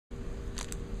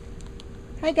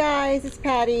Hi guys, it's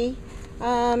Patty.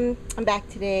 I'm back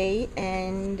today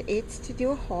and it's to do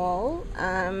a haul.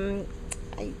 I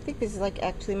think this is like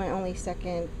actually my only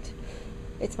second,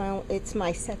 it's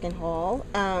my second haul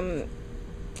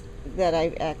that I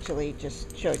actually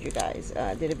just showed you guys,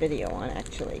 did a video on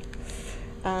actually.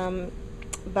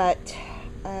 But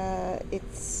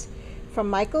it's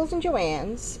from Micheals and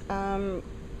Joannes, and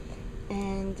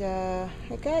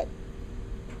I got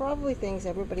probably things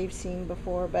everybody's seen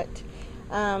before, but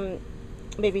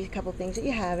maybe a couple things that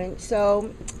you haven't.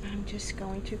 So I'm just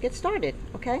going to get started,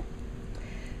 okay?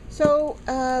 So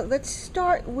let's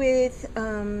start with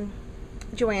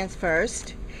Joanne's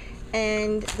first.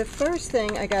 And the first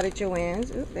thing I got at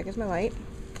Joanne's, ooh, there goes my light,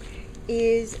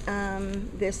 is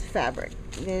this fabric,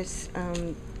 this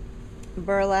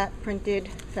burlap printed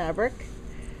fabric.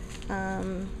 I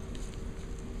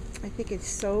think it's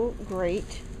so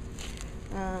great.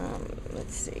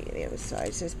 Let's see, the other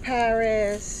side says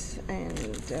Paris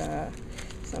and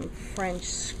some French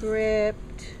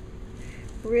script.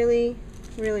 Really,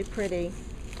 really pretty.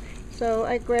 So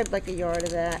I grabbed like a yard of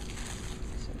that.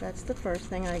 So that's the first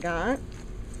thing I got.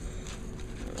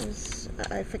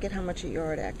 I forget how much a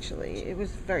yard actually. It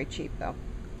was very cheap though.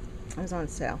 It was on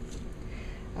sale.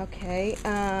 Okay,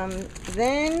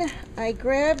 then I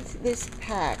grabbed this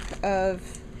pack of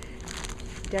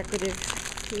decorative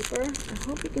paper. I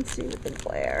hope you can see with the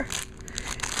glare.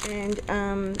 And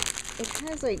it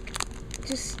has like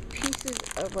just pieces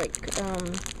of like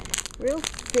real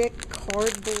thick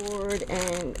cardboard,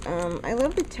 and I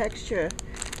love the texture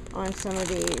on some of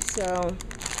these. So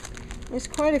there's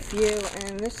quite a few,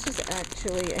 and this is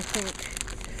actually, I think,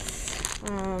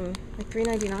 like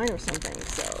 $3.99 or something.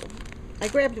 So I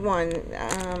grabbed one,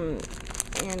 and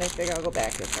I figure I'll go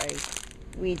back if I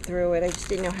weed through it. I just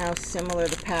didn't know how similar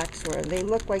the packs were. They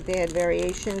looked like they had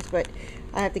variations, but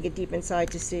I have to get deep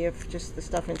inside to see if just the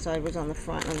stuff inside was on the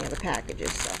front on the other packages.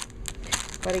 So,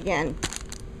 but again,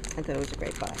 I thought it was a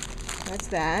great buy. That's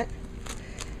that.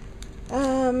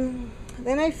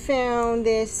 Then I found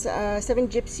this Seven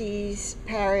Gypsies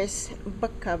Paris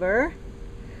book cover,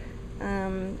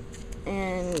 and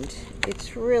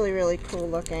it's really, really cool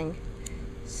looking.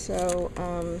 So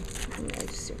let me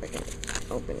just see if I can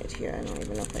open it here. I don't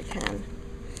even know if I can.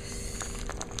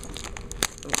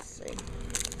 Let's see.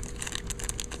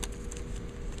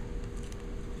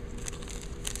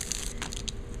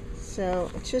 So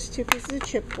it's just two pieces of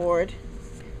chipboard,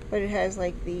 but it has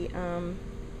like the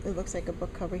it looks like a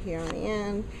book cover here on the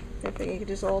end. I think you could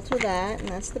just alter that, and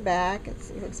that's the back. It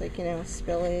looks like, you know,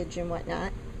 spillage and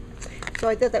whatnot. So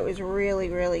I thought that was really,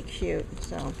 really cute.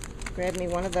 So grab me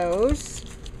one of those.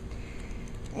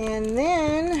 And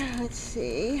then, let's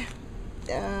see,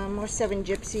 more Seven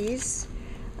Gypsies,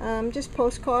 just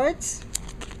postcards.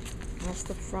 That's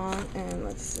the front, and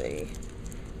let's see,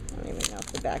 I don't even know if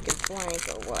the back is blank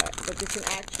or what, but it's an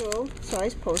actual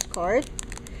size postcard,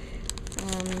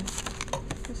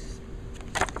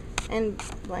 and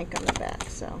blank on the back.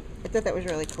 So I thought that was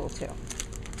really cool too.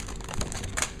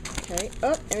 Okay,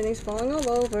 oh, everything's falling all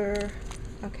over.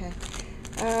 Okay,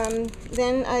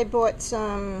 then I bought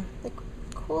some,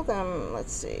 call them,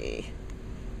 let's see,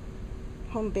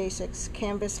 Home Basics,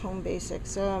 Canvas Home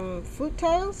Basics, food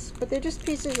tiles, but they're just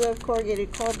pieces of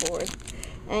corrugated cardboard,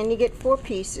 and you get 4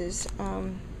 pieces,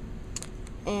 and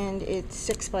it's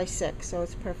 6 by 6, so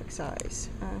it's perfect size,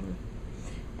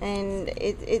 and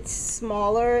it's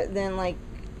smaller than like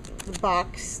the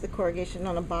box, the corrugation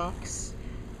on a box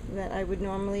that I would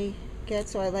normally get,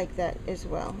 so I like that as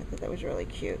well. I thought that was really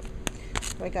cute,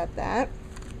 so I got that.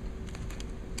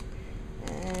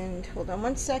 And hold on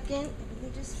one second. Let me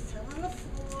just fell on the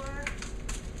floor.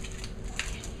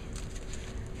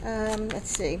 Okay. Let's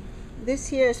see. This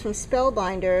here is from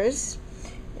Spellbinders.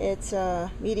 It's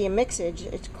a medium mixage,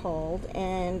 it's called,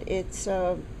 and it's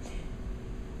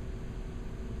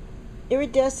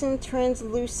iridescent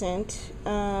translucent.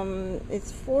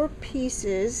 It's 4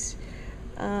 pieces,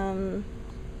 and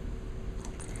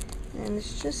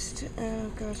it's just,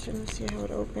 oh gosh, let me see how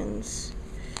it opens.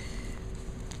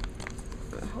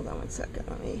 Hold on one second,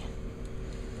 let me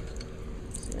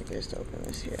see if I can just open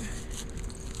this here.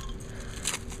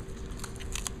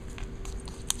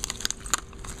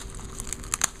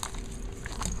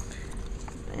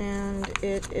 And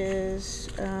it is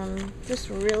just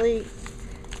really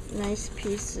nice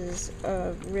pieces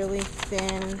of really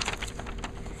thin,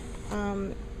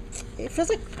 it feels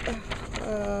like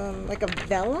a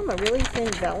vellum, a really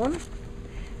thin vellum.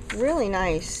 Really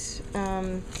nice.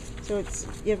 So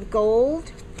you have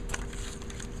gold,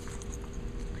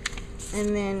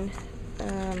 and then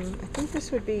I think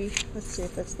this would be, let's see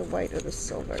if that's the white or the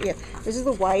silver. Yeah, this is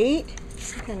the white.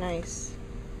 Look how nice.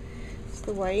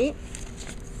 that's the white.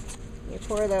 You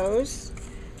pour those.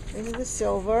 This is the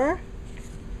silver.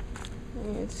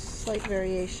 And it's slight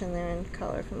variation there in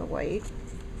color from the white.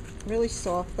 Really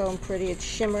soft though and pretty. It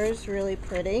shimmers really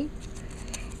pretty.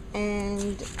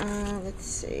 And let's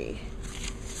see.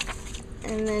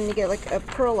 And then you get like a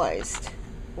pearlized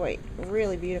white.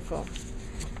 Really beautiful.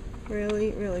 Really,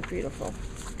 really beautiful.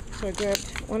 So I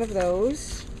grabbed one of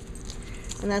those.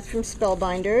 And that's from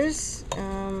Spellbinders.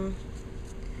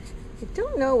 I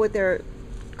don't know what they're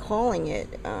calling it,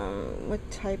 what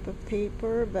type of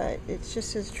paper, but it just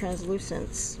says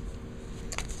translucence.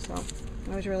 So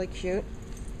that was really cute.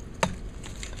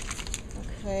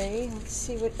 Okay, let's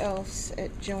see what else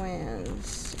at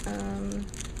Joanne's. Okay,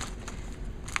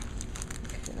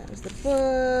 that was the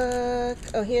book.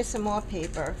 Oh, here's some more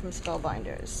paper from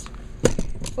Spellbinders.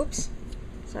 Oops,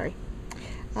 sorry.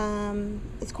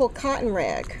 It's called Cotton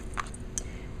Rag.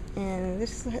 And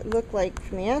this looked like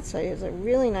from the outside it has a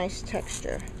really nice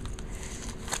texture.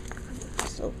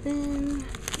 This open.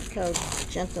 Look how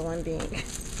gentle I'm being.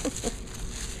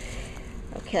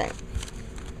 Okay.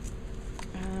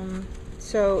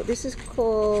 So this is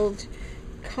called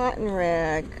Cotton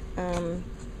Rag.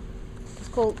 It's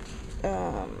called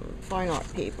fine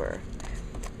art paper,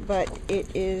 but it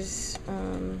is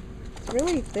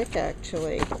really thick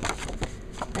actually,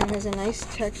 and has a nice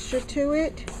texture to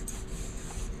it.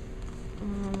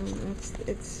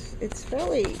 It's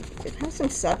fairly, it has some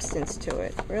substance to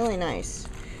it. Really nice.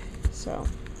 So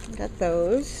I got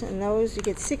those, and those you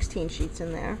get 16 sheets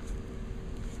in there.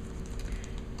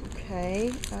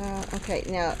 Okay. Okay.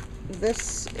 Now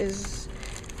this is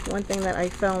one thing that I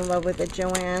fell in love with at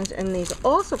Joanne's, and these are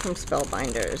also from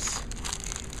Spellbinders.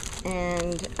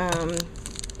 And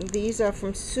these are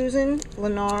from Susan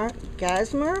Lennar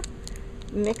Gasmer,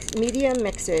 Media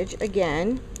Mixage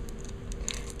again.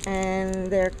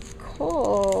 And they're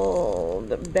called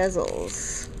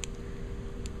bezels.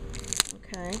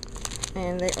 Okay,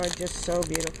 and they are just so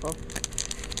beautiful.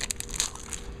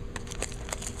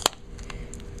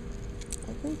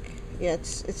 I think, yeah,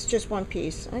 it's just one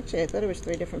piece. Actually, I thought it was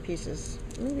 3 different pieces.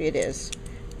 Maybe it is.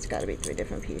 It's got to be 3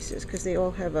 different pieces because they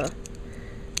all have a.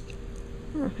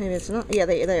 Oh, maybe it's not. Yeah,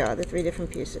 they are. They're 3 different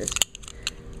pieces.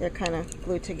 They're kind of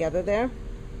glued together there.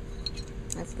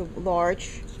 That's the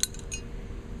large.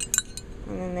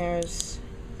 And then there's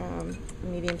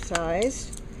medium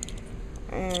sized,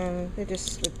 and they're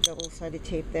just with double-sided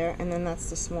tape there. And then that's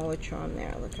the smaller charm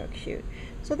there. Look how cute.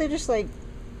 So they're just like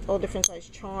all different size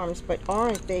charms, but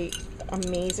aren't they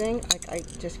amazing? Like, I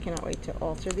just cannot wait to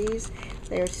alter these.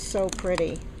 They are so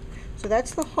pretty. So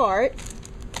that's the heart.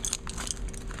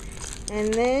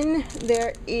 And then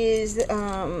there is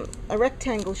a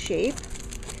rectangle shape.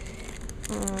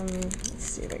 Let's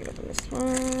see if I can open this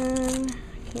one.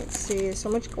 Can't see, there's so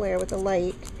much glare with the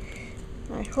light.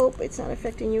 I hope it's not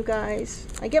affecting you guys.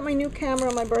 I get my new camera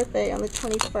on my birthday on the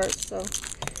 21st, so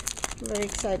I'm very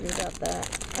excited about that.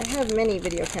 I have many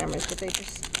video cameras, but they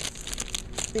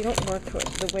don't work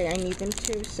the way I need them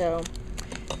to, so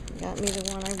I got me the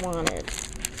one I wanted.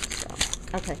 So,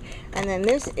 okay, and then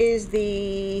this is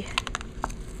the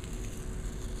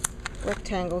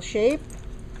rectangle shape,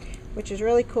 which is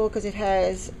really cool because it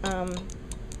has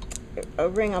a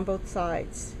ring on both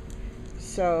sides,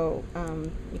 so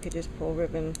you could just pull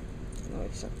ribbon,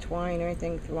 it's a twine or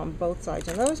anything through on both sides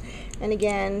on those. And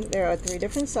again, there are 3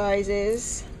 different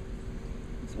sizes.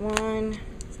 There's 1,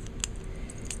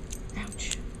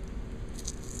 ouch,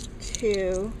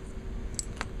 2,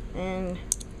 and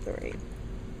 3.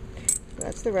 So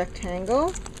that's the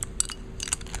rectangle.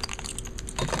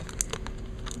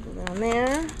 Go down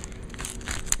there.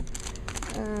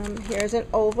 Here's an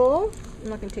oval. I'm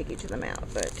not going to take each of them out,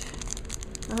 but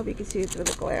I hope you can see it through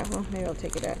the glare. Well, maybe I'll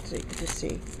take it out so you can just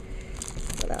see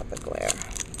without the glare.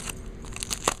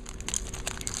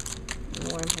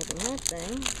 And while I'm holding that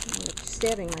thing, I'm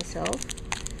stabbing myself.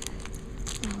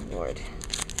 Oh, Lord.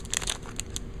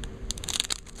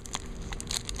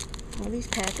 All these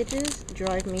packages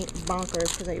drive me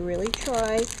bonkers because I really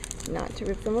try not to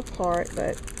rip them apart,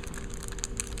 but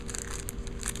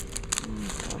oh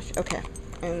gosh. Okay,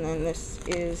 and then this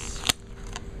is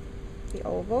the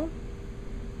oval.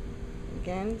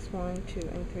 Again, it's 1, 2,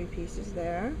 and 3 pieces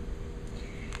there.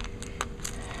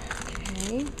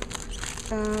 Okay.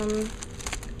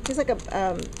 It's like a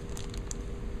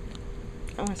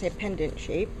I want to say a pendant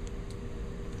shape.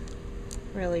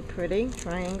 Really pretty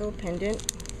triangle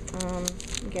pendant.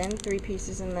 Again, 3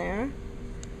 pieces in there.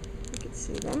 You can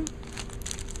see them.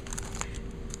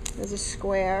 There's a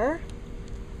square.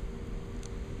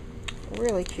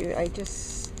 Really cute. I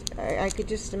could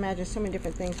just imagine so many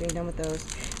different things being done with those.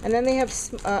 And then they have,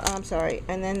 I'm sorry,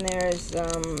 and then there's,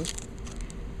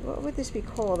 what would this be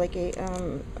called? Like a,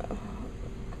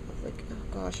 like, oh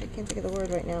gosh, I can't think of the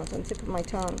word right now. It's on the tip of my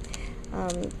tongue.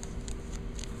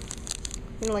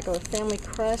 You know, like a family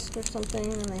crest or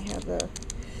something, and they have the,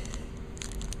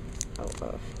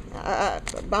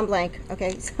 I'm blank.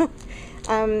 Okay, so,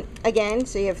 again,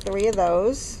 so you have 3 of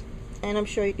those, and I'm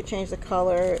sure you could change the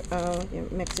color, you know,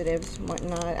 mixatives,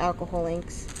 whatnot, alcohol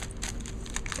inks.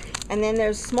 And then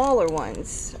there's smaller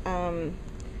ones.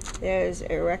 There's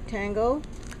a rectangle.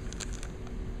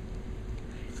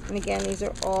 And again, these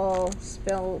are all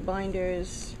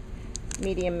Spellbinders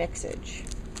medium mixage.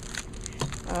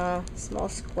 Small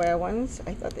square ones.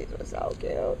 I thought these were so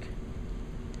cute.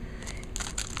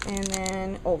 And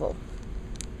then oval.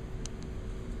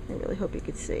 I really hope you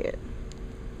could see it.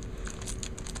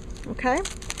 Okay,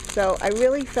 so I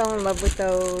really fell in love with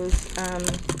those.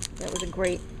 That was a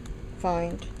great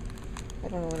find. I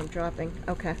don't know what I'm dropping.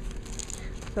 Okay,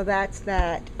 so that's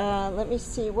that. Let me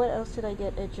see, what else did I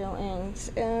get at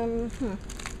Joanne's?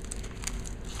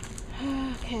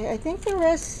 Okay, I think the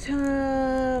rest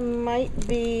might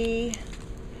be,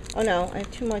 oh no, I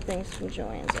have 2 more things from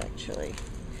Joanne's actually.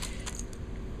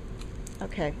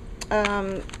 Okay,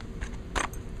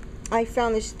 I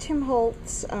found this Tim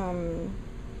Holtz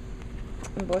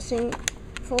embossing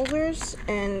folders,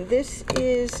 and this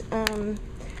is, I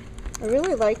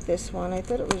really like this one. I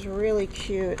thought it was really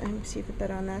cute. Let me see if it's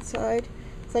better on that side.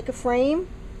 It's like a frame,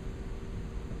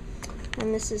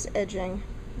 and this is edging.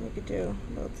 You could do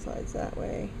both sides that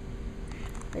way.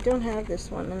 I don't have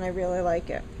this one, and I really like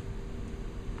it.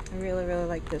 I really, really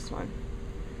like this one.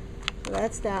 So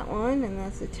that's that one, and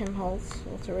that's the Tim Holtz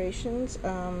Alterations.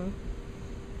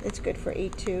 It's good for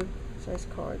A2 size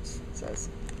cards, it says.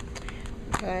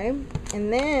 Okay,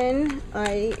 and then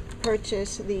I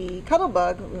purchased the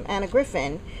Cuddlebug from Anna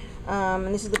Griffin,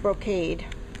 and this is the brocade,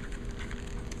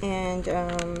 and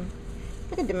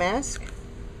like a damask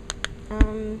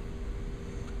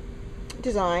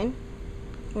design,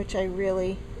 which I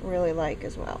really, really like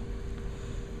as well.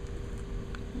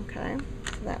 Okay,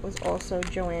 so that was also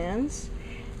Joanne's,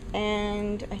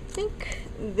 and I think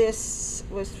this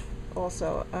was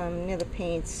also near the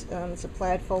paints. It's a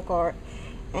plaid folk art,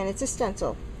 and it's a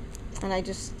stencil, and I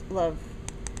just love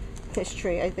this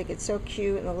tree. I think it's so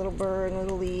cute, and the little bird and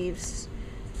little leaves,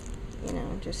 you know,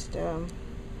 just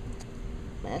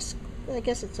mask. I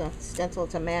guess it's a stencil,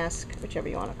 it's a mask, whichever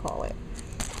you want to call it.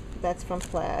 That's from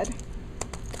Plaid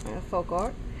folk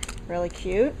art, really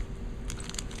cute.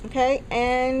 Okay,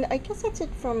 and I guess that's it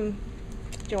from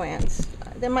Joanne's.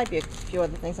 There might be a few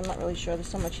other things, I'm not really sure, there's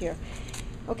so much here.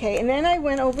 Okay, and then I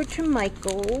went over to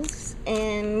Micheals,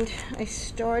 and I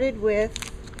started with,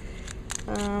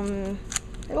 they had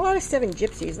a lot of 7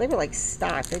 Gypsies. They were like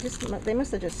stock. They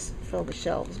must have just filled the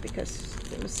shelves because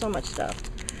there was so much stuff.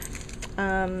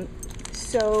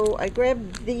 So I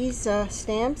grabbed these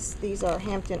stamps. These are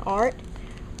Hampton Art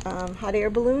hot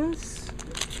air balloons.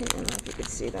 I don't know if you could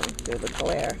see them through the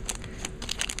glare.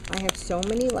 I have so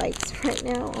many lights right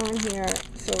now on here,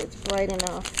 so it's bright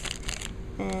enough.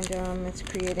 And it's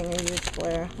creating a huge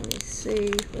glare. Let me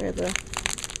see where the,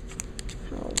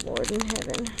 oh Lord in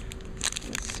heaven.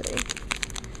 Let's see.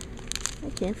 I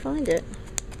can't find it.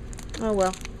 Oh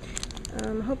well. I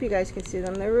hope you guys can see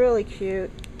them. They're really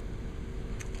cute.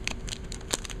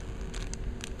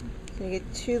 So you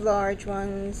get 2 large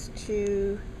ones,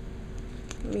 2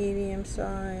 medium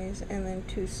size, and then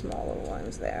 2 smaller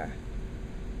ones there.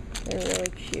 They're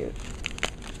really cute.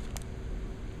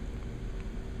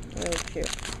 Really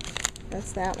cute.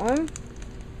 That's that one.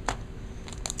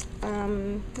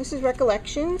 This is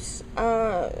Recollections.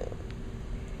 I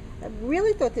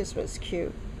really thought this was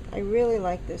cute. I really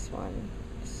like this one.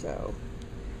 So,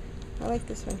 I like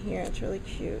this one here. It's really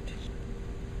cute.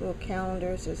 Little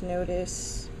calendar says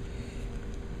notice.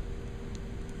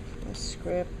 A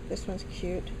script. This one's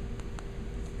cute.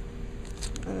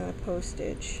 And then a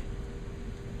postage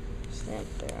stamp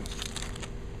there.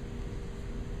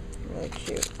 Really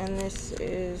cute. And this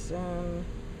is,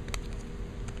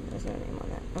 there's no name on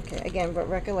that. Okay, again, but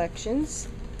Recollections.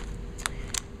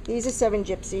 These are 7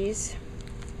 Gypsies.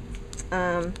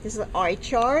 This is an eye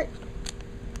chart.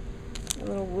 A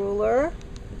little ruler,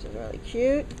 which is really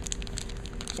cute.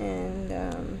 And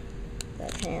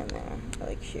that hand there,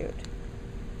 really cute.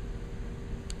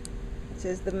 It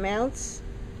says the mounts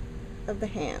of the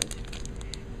hand.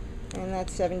 And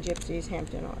that's 7 Gypsies,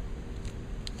 Hampton Art.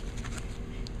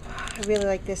 I really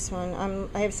like this one.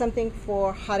 I have something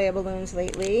for hot air balloons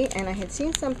lately, and I had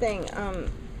seen something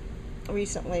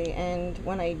recently, and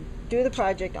when I do the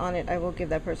project on it, I will give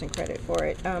that person credit for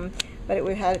it. but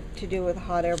it had to do with a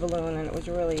hot air balloon, and it was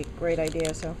a really great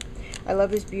idea. So I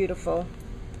love this beautiful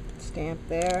stamp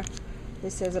there.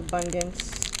 This says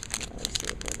abundance. Let's see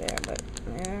if they're there, but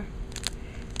there.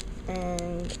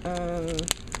 And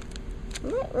I'm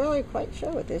not really quite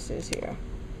sure what this is here.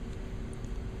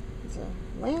 It's a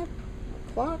lamp,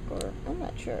 a clock, or I'm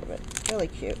not sure, but really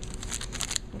cute.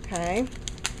 Okay.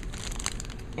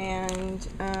 And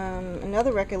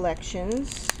another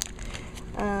Recollections.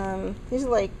 These are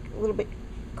like a little bit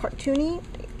cartoony,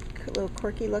 a little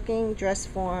quirky looking. Dress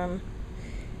form,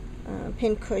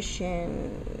 pin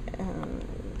cushion,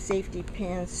 safety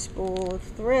pins, spool of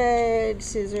thread,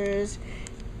 scissors,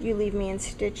 You Leave Me in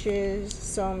Stitches,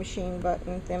 sewing machine,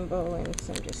 button, thimble, and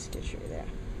some just stitchery there.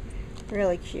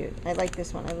 Really cute. I like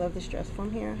this one. I love this dress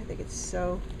form here. I think it's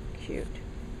so cute.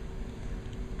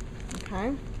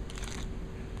 Okay.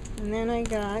 And then I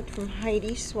got from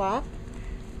Heidi Swap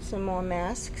some more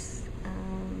masks.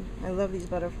 I love these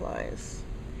butterflies.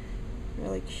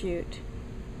 Really cute.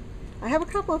 I have a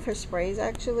couple of her sprays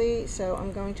actually, so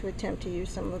I'm going to attempt to use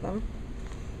some of them.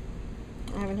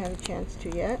 I haven't had a chance to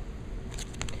yet.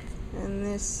 And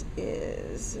this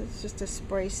is, it's just a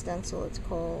spray stencil, it's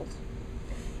called.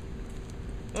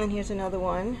 And here's another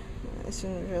one. This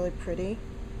one's really pretty.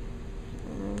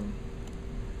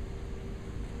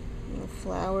 Little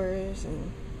flowers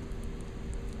and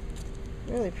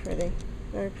really pretty.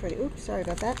 Very pretty. Oops, sorry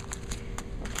about that.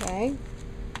 Okay.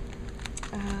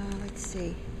 Let's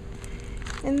see.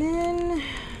 And then,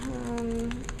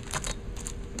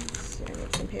 let's see, I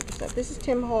need some paper stuff. This is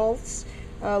Tim Holtz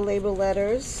label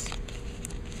letters.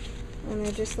 And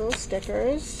they're just little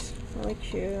stickers. Really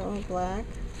cute, all black.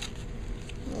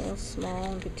 A little small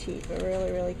and petite, but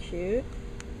really, really cute.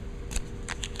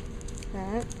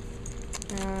 That.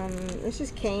 This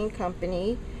is Kane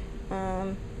Company.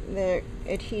 They're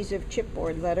adhesive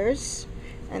chipboard letters.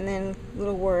 And then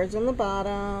little words on the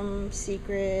bottom.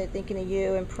 Secret, thinking of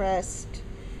you, impressed.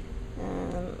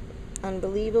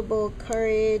 Unbelievable,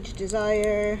 courage,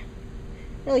 desire.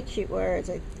 Really cute words.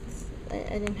 I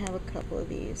didn't have a couple of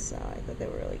these, so I thought they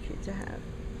were really cute to have.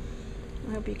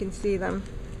 I hope you can see them.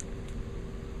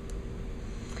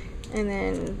 And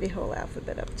then the whole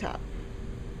alphabet up top.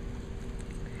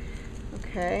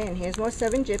 Okay, and here's more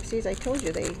 7 Gypsies. I told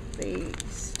you they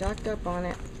stocked up on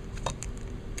it.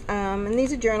 And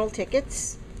these are journal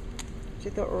tickets,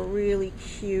 which I thought were really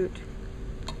cute.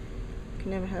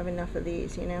 Can never have enough of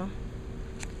these, you know.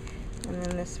 And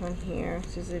then this one here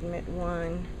says admit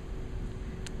one.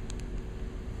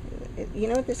 You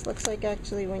know what this looks like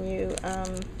actually when you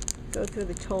go through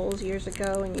the tolls years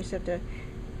ago and you used to have to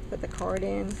put the card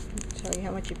in, tell you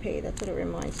how much you paid. That's what it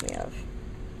reminds me of.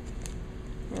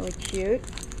 Really cute.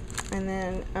 And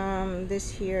then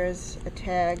this here is a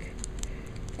tag,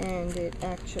 and it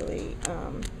actually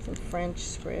some French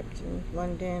script in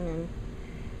London, and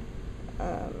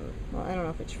well, I don't know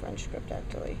if it's French script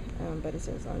actually, but it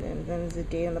says London. Then there's a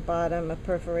date on the bottom, a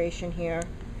perforation here.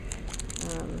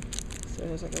 So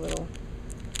there's like a little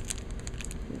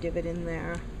divot in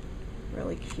there.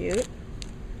 Really cute.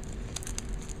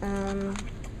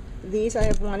 These I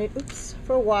have wanted,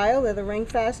 for a while. They're the ring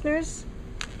fasteners.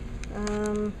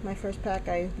 My first pack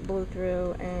I blew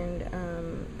through, and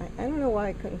I don't know why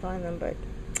I couldn't find them, but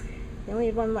I only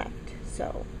had one left.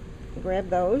 So grab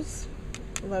those.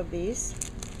 Love these.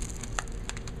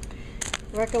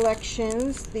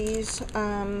 Recollections. These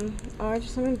are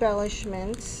just some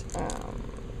embellishments.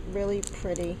 Really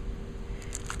pretty.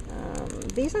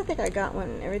 These I think I got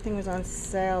when everything was on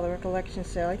sale, the Recollection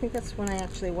sale. I think that's when I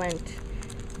actually went,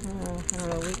 I don't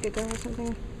know, a week ago or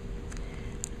something.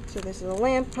 So this is a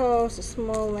lamp post, a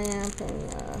small lamp,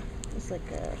 and it's like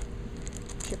a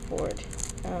chipboard.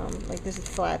 Like this is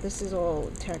flat. This is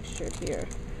all textured here.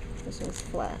 This one's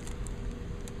flat.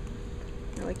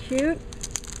 Really cute.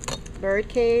 Bird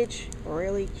cage.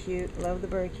 Really cute. Love the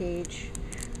bird cage.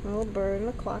 Little bird and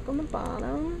a clock on the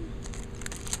bottom.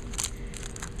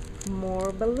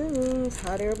 More balloons.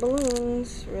 Hot air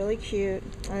balloons. Really cute.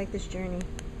 I like this journey.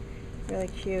 Really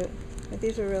cute. But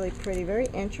these are really pretty. Very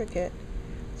intricate.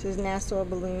 This is Nassau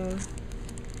balloon.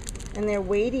 And they're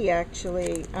weighty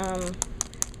actually.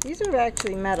 These are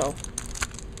actually metal.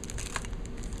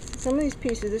 Some of these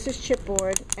pieces, this is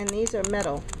chipboard, and these are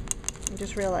metal. I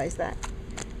just realized that.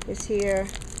 This here,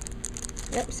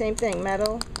 yep, same thing,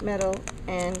 metal, metal,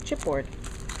 and chipboard.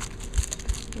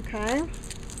 Okay,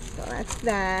 so that's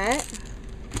that.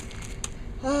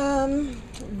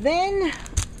 Then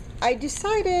I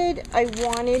decided I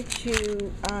wanted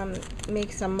to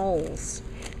make some molds.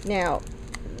 Now,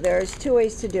 there's 2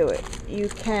 ways to do it. You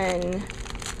can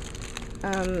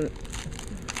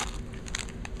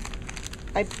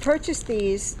I purchased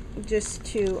these just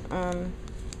to,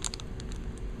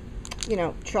 you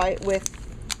know, try it with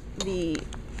the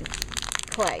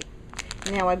clay.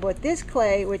 Now I bought this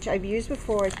clay, which I've used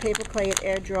before. It's paper clay. It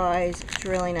air dries. It's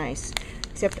really nice.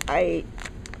 Except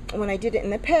when I did it in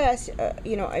the past,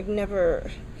 you know, I've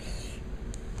never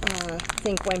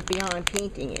went beyond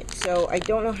painting it. So I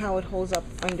don't know how it holds up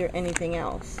under anything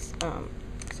else.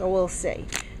 So we'll see.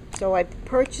 So I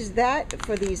purchased that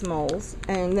for these molds,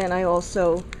 and then I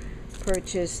also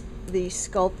purchased the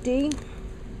Sculpey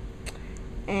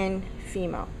and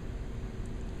Fimo,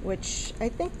 which I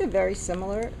think they're very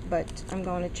similar, but I'm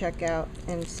going to check out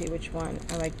and see which one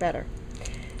I like better.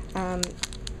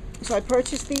 So I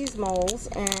purchased these molds,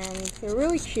 and they're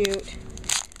really cute.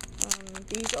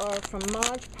 These are from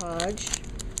Mod Podge,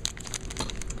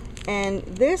 and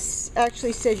this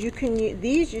actually says you can use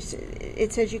these.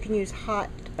 It says you can use hot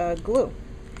glue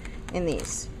in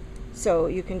these, so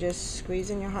you can just squeeze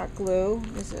in your hot glue.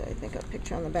 There's, I think, a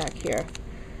picture on the back here.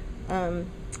 Can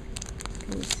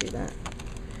you see that?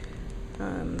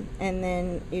 And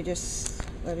then you just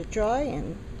let it dry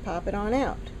and pop it on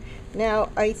out. Now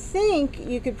I think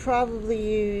you could probably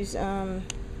use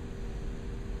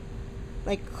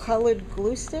like colored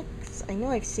glue sticks. I know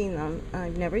I've seen them.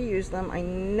 I've never used them. I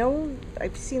know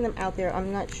I've seen them out there.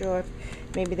 I'm not sure if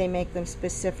maybe they make them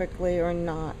specifically or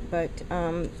not, but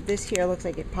this here looks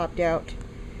like it popped out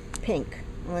pink,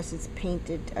 unless it's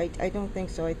painted. I don't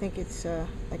think so. I think it's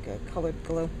like a colored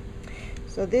glue.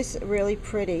 So this really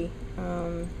pretty,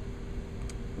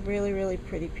 really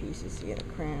pretty pieces. You get a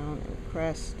crown and a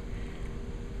crest,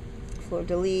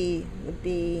 fleur-de-lis, the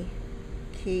bee,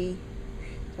 key.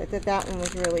 So I thought that one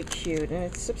was really cute, and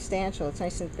it's substantial. It's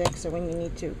nice and thick, so when you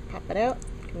need to pop it out,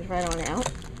 it comes right on out.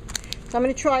 So I'm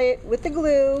going to try it with the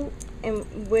glue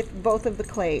and with both of the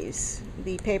clays,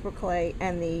 the paper clay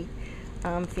and the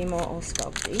Fimo or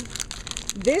Sculpey.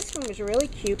 This one was really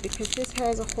cute because this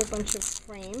has a whole bunch of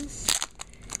frames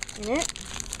in it.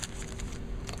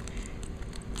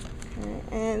 Okay,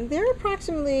 and they're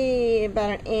approximately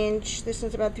about an inch. This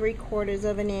one's about 3/4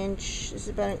 of an inch. This is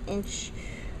about an inch.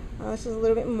 This is a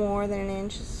little bit more than an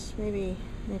inch. It's maybe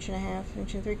an inch and a half,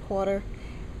 inch and 3/4.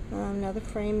 Another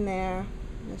frame there.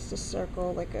 Just a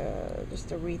circle, like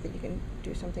just a wreath that you can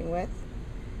do something with.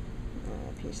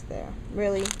 A piece there.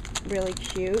 Really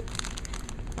cute.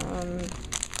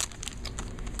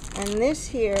 And this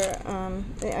here,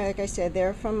 like I said,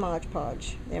 they're from Mod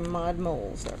Podge. They're Mod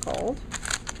Molds, they're called.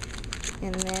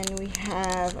 And then we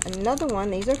have another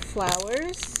one. These are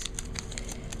flowers.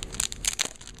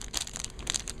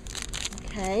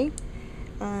 Okay.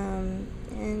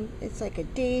 And it's like a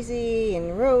daisy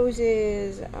and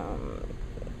roses. I'm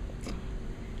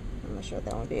not sure what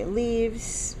that would be.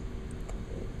 Leaves.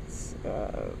 It's,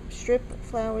 strip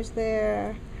flowers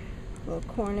there. A little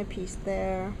corner piece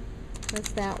there.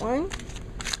 That's that one.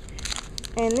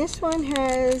 And this one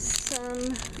has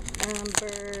some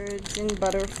birds and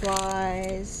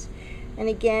butterflies. And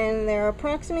again, they're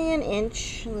approximately an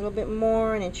inch, a little bit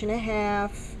more, an inch and a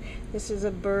half. This is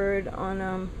a bird on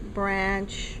a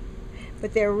branch,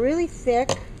 but they're really thick.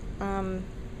 Let's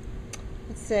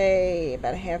say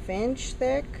about a ½ inch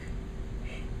thick.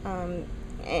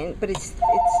 But it's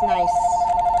nice.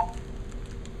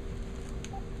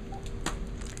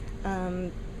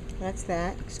 That's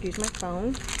that. Excuse my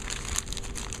phone.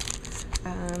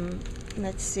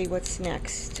 Let's see what's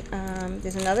next.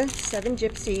 There's another 7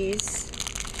 Gypsies.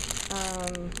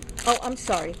 Oh, I'm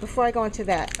sorry. Before I go into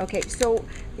that, okay. So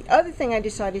the other thing I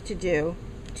decided to do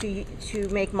to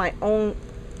make my own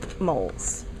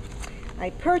molds, I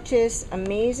purchased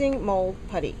Amazing Mold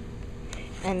Putty,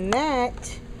 and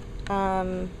that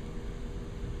I'm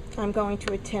going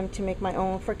to attempt to make my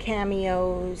own for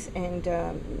cameos and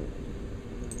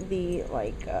the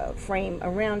frame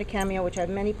around a cameo, which I have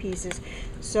many pieces.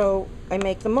 So I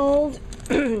make the mold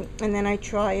and then I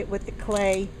try it with the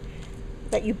clay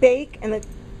that you bake and the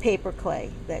paper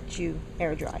clay that you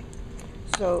air dry.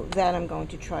 So that I'm going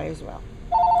to try as well.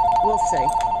 We'll see.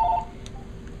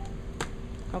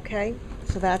 Okay,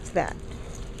 so that's that.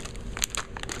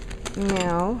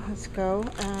 Now let's go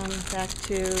back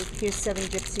to here's 7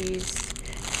 Gypsies.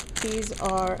 These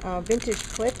are vintage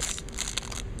clips,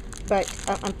 but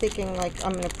I'm thinking like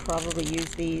I'm going to probably use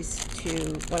these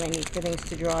to when I need for things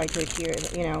to dry to adhere,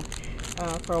 you know,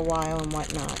 for a while and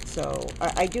whatnot. So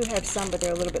I do have some, but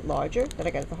they're a little bit larger that I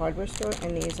got at the hardware store,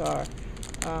 and these are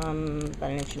about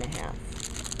an inch and a half,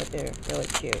 but they're really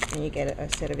cute, and you get a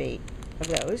set of 8 of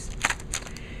those.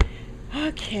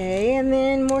 Okay, and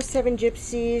then more 7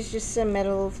 Gypsies, just some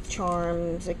metal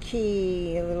charms, a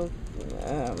key, a little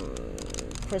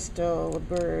crystal, a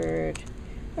bird,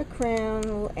 a crown, a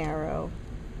little arrow,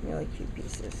 really cute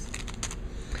pieces.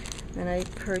 Then I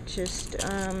purchased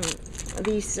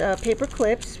these paper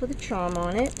clips with a charm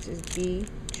on it. This is Be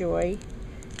Joy,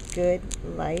 Good,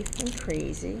 Life, and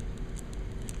Crazy.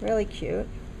 Really cute.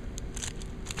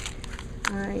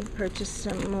 I purchased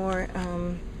some more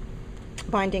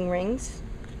binding rings.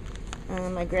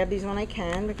 I grab these when I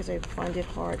can because I find it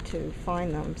hard to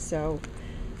find them. So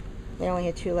they only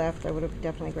had 2 left. I would have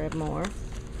definitely grabbed more.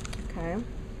 Okay.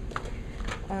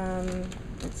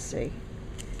 Let's see.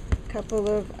 A couple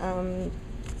of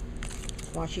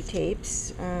washi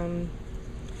tapes.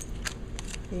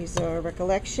 These are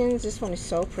Recollections. This one is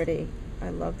so pretty. I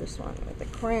love this one with the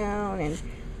crown and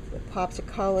with pops of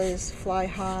colors. Fly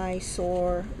High,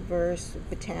 Soar, Verse,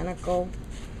 Botanical,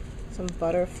 some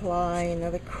butterfly,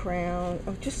 another crown.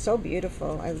 Oh, just so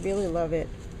beautiful. I really love it.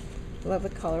 Love the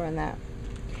color on that.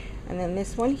 And then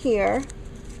this one here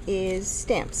is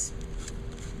stamps.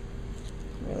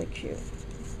 Really cute.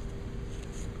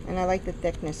 And I like the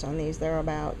thickness on these. They're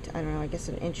about, I don't know, I guess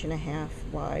 1.5 inches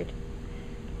wide.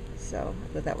 So I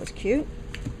thought that was cute.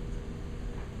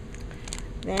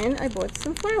 Then I bought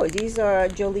some flowers. These are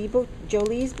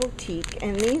Jolie's Boutique,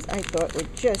 and these I thought were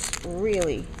just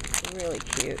really, really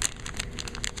cute.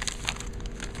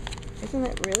 Isn't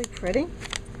that really pretty?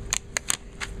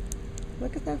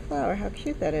 Look at that flower, how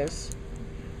cute that is.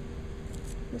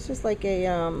 This is like a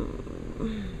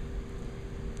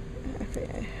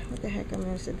what the heck I'm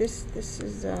gonna say. This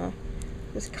is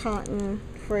this cotton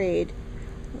frayed.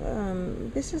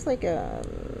 This is like a,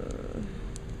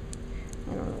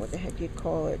 I don't know what the heck you'd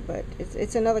call it, but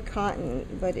it's another cotton,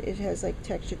 but it has like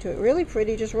texture to it. Really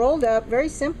pretty, just rolled up, very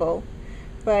simple,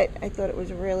 but I thought it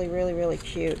was really, really, really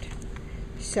cute.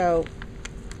 So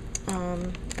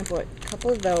I bought a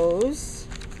couple of those,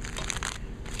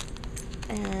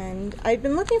 and I've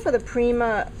been looking for the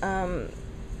Prima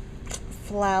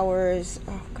flowers.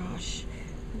 Oh gosh,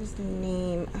 what is the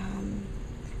name?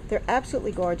 They're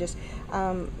absolutely gorgeous.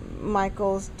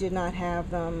 Micheals did not have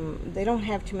them. They don't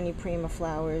have too many Prima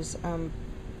flowers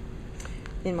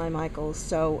in my Micheals,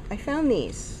 so I found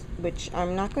these, which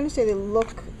I'm not going to say they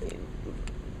look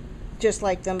just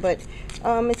like them, but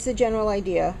it's the general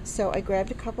idea. So I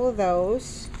grabbed a couple of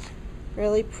those.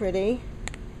 Really pretty.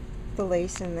 The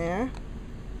lace in there.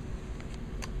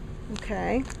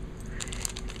 Okay.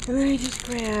 And then I just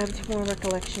grabbed more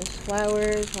Recollections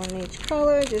flowers, one in each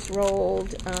color, just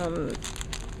rolled,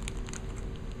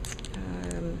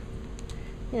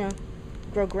 you know,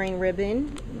 grosgrain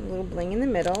ribbon, a little bling in the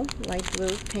middle, light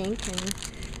blue, pink,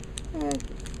 and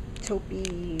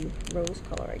taupey rose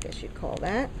color, I guess you'd call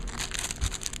that.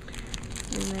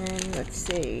 And then, let's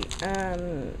see,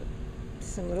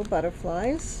 some little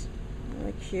butterflies,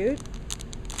 really cute.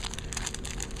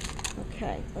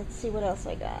 Okay, let's see what else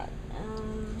I got.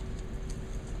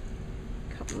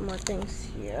 A couple more things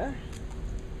here.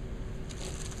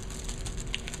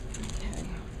 Okay,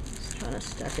 just trying to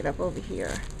stack it up over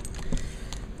here.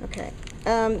 Okay,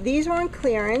 these were on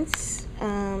clearance.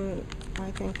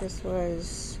 I think this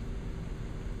was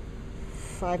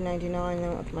 $5.99.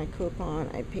 Then with my coupon,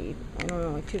 I paid, I don't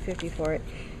know, like $2.50 for it.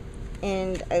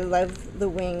 And I love the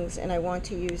wings, and I want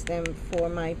to use them for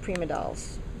my Prima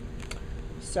dolls.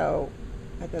 So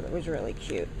I thought it was really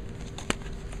cute.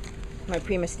 My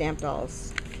Prima stamp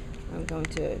dolls. I'm going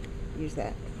to use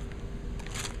that.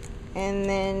 And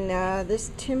then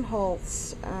this Tim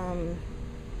Holtz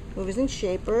Movers and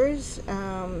Shapers.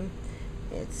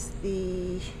 It's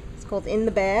called In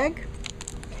the Bag,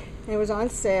 and it was on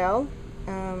sale.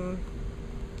 And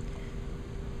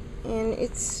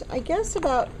it's, I guess,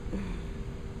 about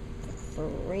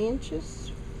 3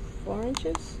 inches, 4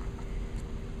 inches.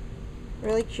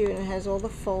 Really cute, and it has all the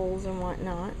folds and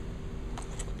whatnot.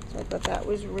 So I thought that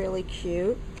was really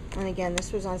cute. And again,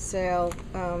 this was on sale.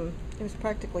 It was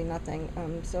practically nothing,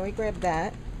 so I grabbed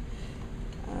that.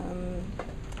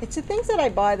 It's the things that I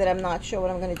buy that I'm not sure what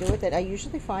I'm going to do with it. I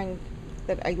usually find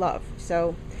that I love,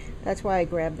 so that's why I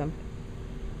grabbed them.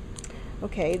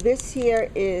 Okay, this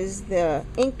here is the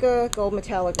Inca Gold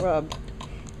Metallic Rub,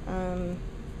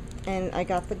 and I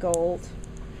got the gold.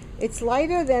 It's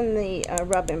lighter than the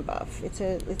Rub and Buff. It's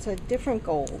a different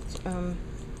gold.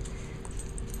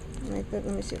 And I thought,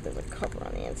 let me see if there's a cover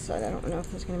on the inside. I don't know if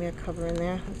there's going to be a cover in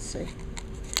there. Let's see.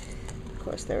 Of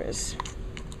course there is.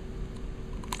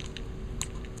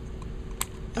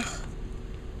 Ugh.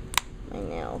 My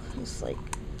nail is like,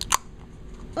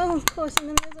 oh, of course, and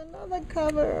then there's another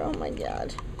cover. Oh my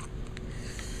god.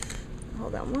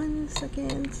 Hold on one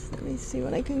second. Let me see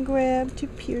what I can grab to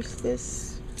pierce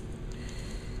this.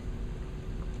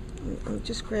 I'm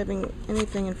just grabbing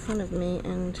anything in front of me,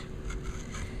 and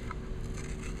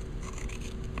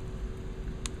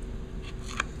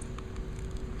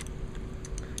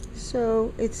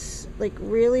So it's like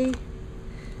really,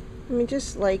 I mean,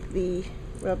 just like the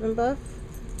Rub and Buff,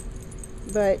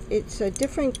 but it's a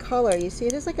different color. You see,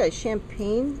 it has like a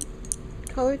champagne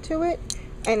color to it,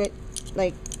 and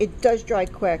it does dry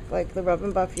quick. Like the Rub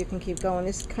and Buff, you can keep going.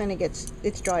 This kind of gets,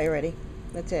 it's dry already.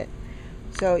 That's it.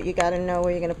 So you got to know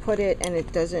where you're going to put it, and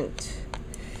it doesn't.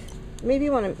 Maybe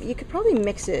you could probably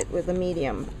mix it with a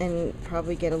medium and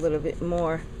probably get a little bit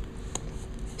more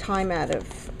time out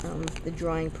of the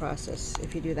drying process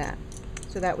if you do that.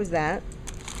 So that was that.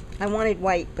 I wanted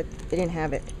white, but they didn't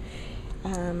have it.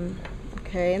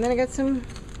 Okay, and then I got some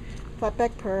flat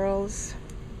back pearls.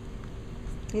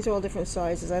 These are all different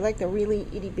sizes. I like the really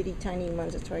itty bitty tiny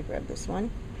ones. That's why I grabbed this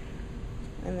one.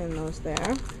 And then those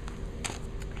there.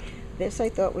 This I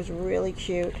thought was really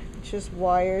cute. It's just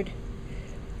wired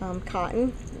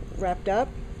cotton wrapped up.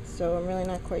 So I'm really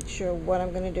not quite sure what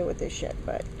I'm going to do with this yet,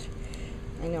 but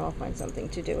I know I'll find something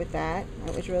to do with that.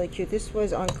 That was really cute. This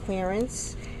was on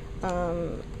clearance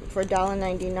for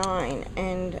 $1.99,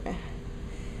 and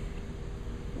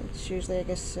it's usually, I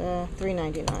guess,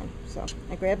 $3.99. So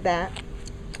I grabbed that.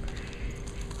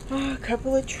 Oh, a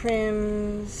couple of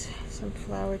trims, some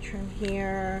flower trim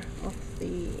here off the,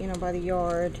 you know, by the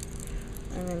yard,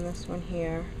 and then this one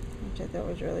here, which I thought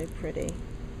was really pretty.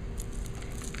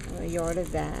 A yard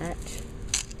of that.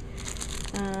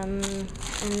 And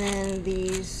then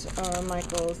these are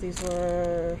Micheals. These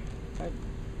were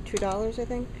 $2, I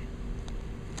think.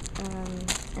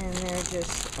 And they're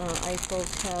just Eiffel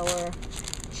Tower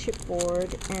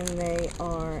chipboard, and they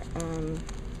are,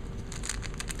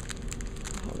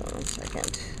 hold on one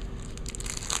second.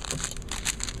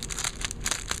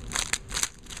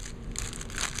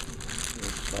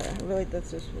 I really thought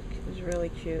this was really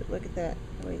cute. Look at that,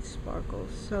 the way it sparkles.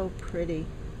 So pretty.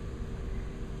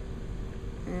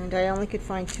 And I only could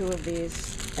find 2 of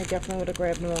these. I definitely would have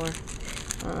grabbed more.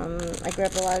 I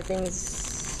grabbed a lot of things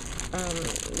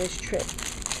this trip,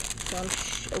 so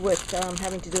with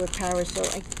having to do with power. So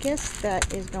I guess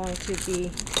that is going to be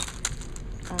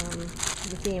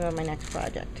the theme of my next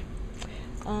project.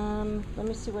 Let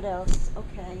me see what else.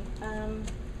 Okay.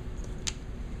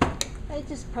 I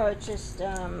just purchased,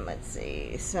 let's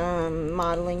see, some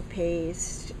modeling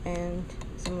paste and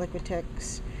some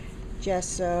Liquitex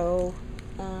gesso.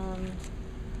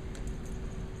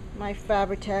 My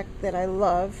Fabri-Tac that I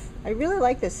love. I really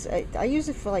like this. I use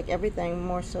it for like everything,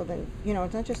 more so than, you know,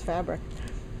 it's not just fabric.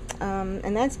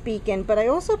 And that's Beacon, but I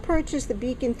also purchased the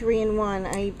Beacon 3-in-1.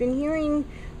 I've been hearing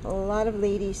a lot of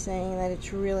ladies saying that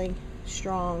it's really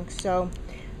strong, so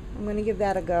I'm going to give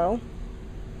that a go.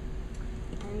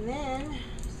 And then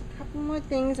just a couple more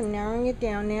things. I'm narrowing it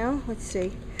down now. Let's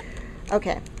see.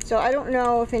 Okay, so I don't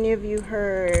know if any of you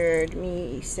heard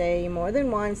me say more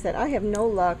than once that I have no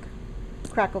luck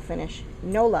crackle finish.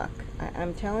 No luck.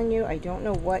 I'm telling you, I don't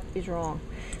know what is wrong.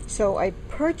 So I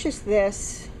purchased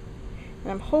this,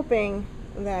 and I'm hoping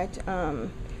that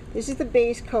this is the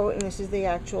base coat and this is the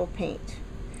actual paint.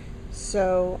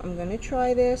 So I'm going to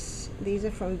try this. These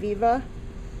are from Viva,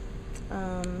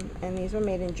 and these were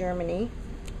made in Germany.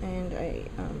 And I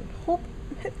hope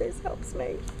that this helps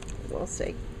me. We'll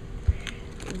see.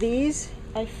 These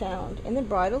I found in the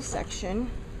bridal section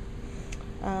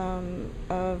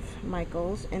of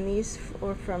Micheals, and these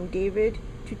are from David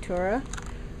Tutura.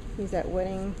 He's that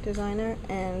wedding designer,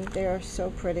 and they are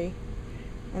so pretty,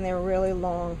 and they're really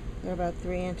long. They're about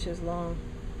 3 inches long.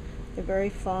 They're very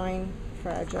fine,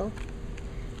 fragile.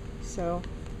 So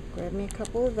grab me a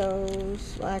couple of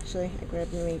those. Well, actually, I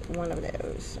grabbed me one of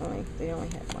those. They only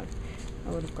had one.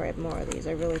 I would have grabbed more of these.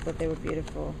 I really thought they were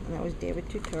beautiful, and that was David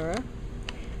Tutura.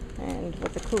 And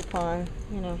with the coupon,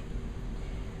 you know.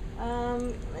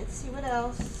 Let's see what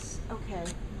else. Okay.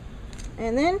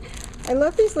 And then I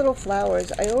love these little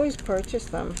flowers. I always purchase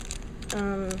them.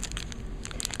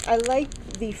 I like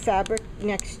the fabric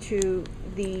next to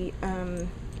the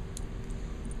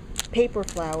paper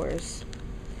flowers.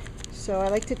 So I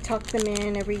like to tuck them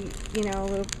in every, you know,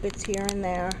 little bits here and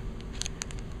there.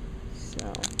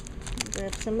 So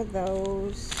grab some of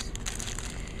those.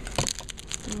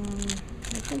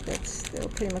 I think that's still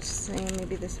pretty much the same.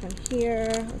 Maybe this one here.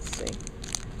 Let's see.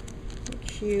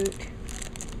 Cute.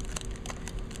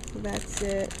 So that's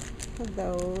it for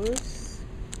those.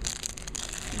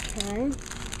 Okay.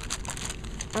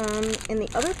 And the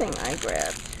other thing I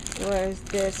grabbed was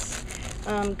this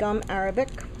gum Arabic,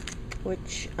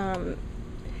 which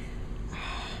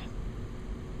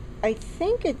I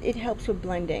think it helps with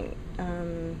blending,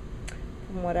 from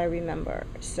what I remember.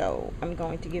 So I'm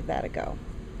going to give that a go.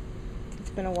 It's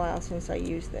been a while since I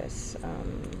used this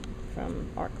from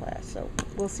art class, so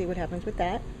we'll see what happens with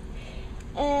that.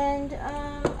 And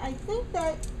I think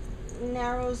that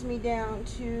narrows me down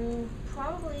to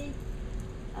probably,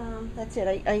 that's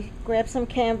it. I grabbed some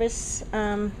canvas,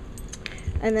 and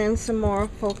then some more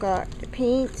folk art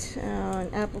paint,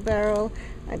 an apple barrel.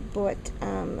 I bought,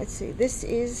 let's see, this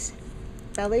is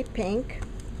ballet pink.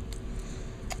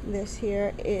 This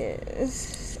here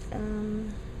is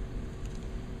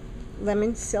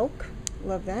lemon silk.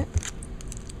 Love that.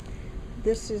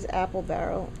 This is apple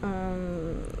barrel.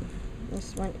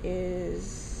 This one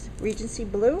is Regency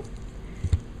blue.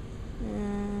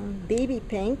 Baby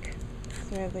pink.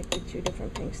 So I have like the two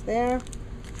different pinks there.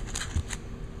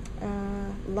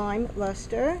 Lime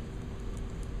luster.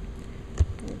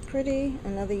 Pretty.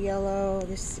 Another yellow.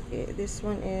 This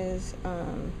one is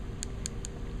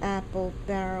apple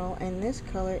barrel, and this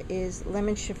color is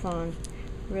lemon chiffon.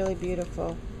 Really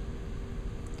beautiful.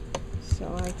 So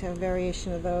I like to have a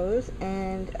variation of those,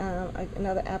 and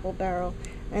another apple barrel,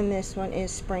 and this one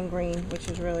is spring green, which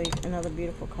is really another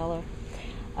beautiful color.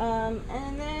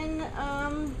 And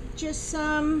then just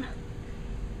some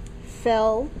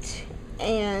felt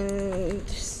and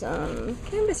some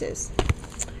canvases.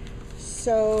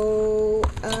 So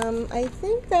I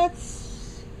think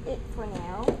that's it for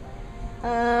now.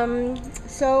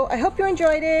 So I hope you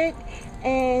enjoyed it,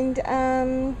 and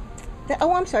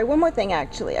oh, I'm sorry, one more thing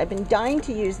actually. I've been dying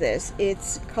to use this.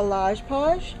 It's Collage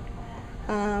Page.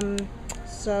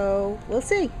 So we'll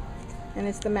see. And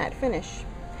it's the matte finish.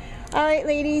 Alright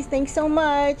ladies, thanks so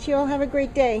much. You all have a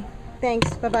great day.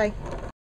 Thanks. Bye-bye.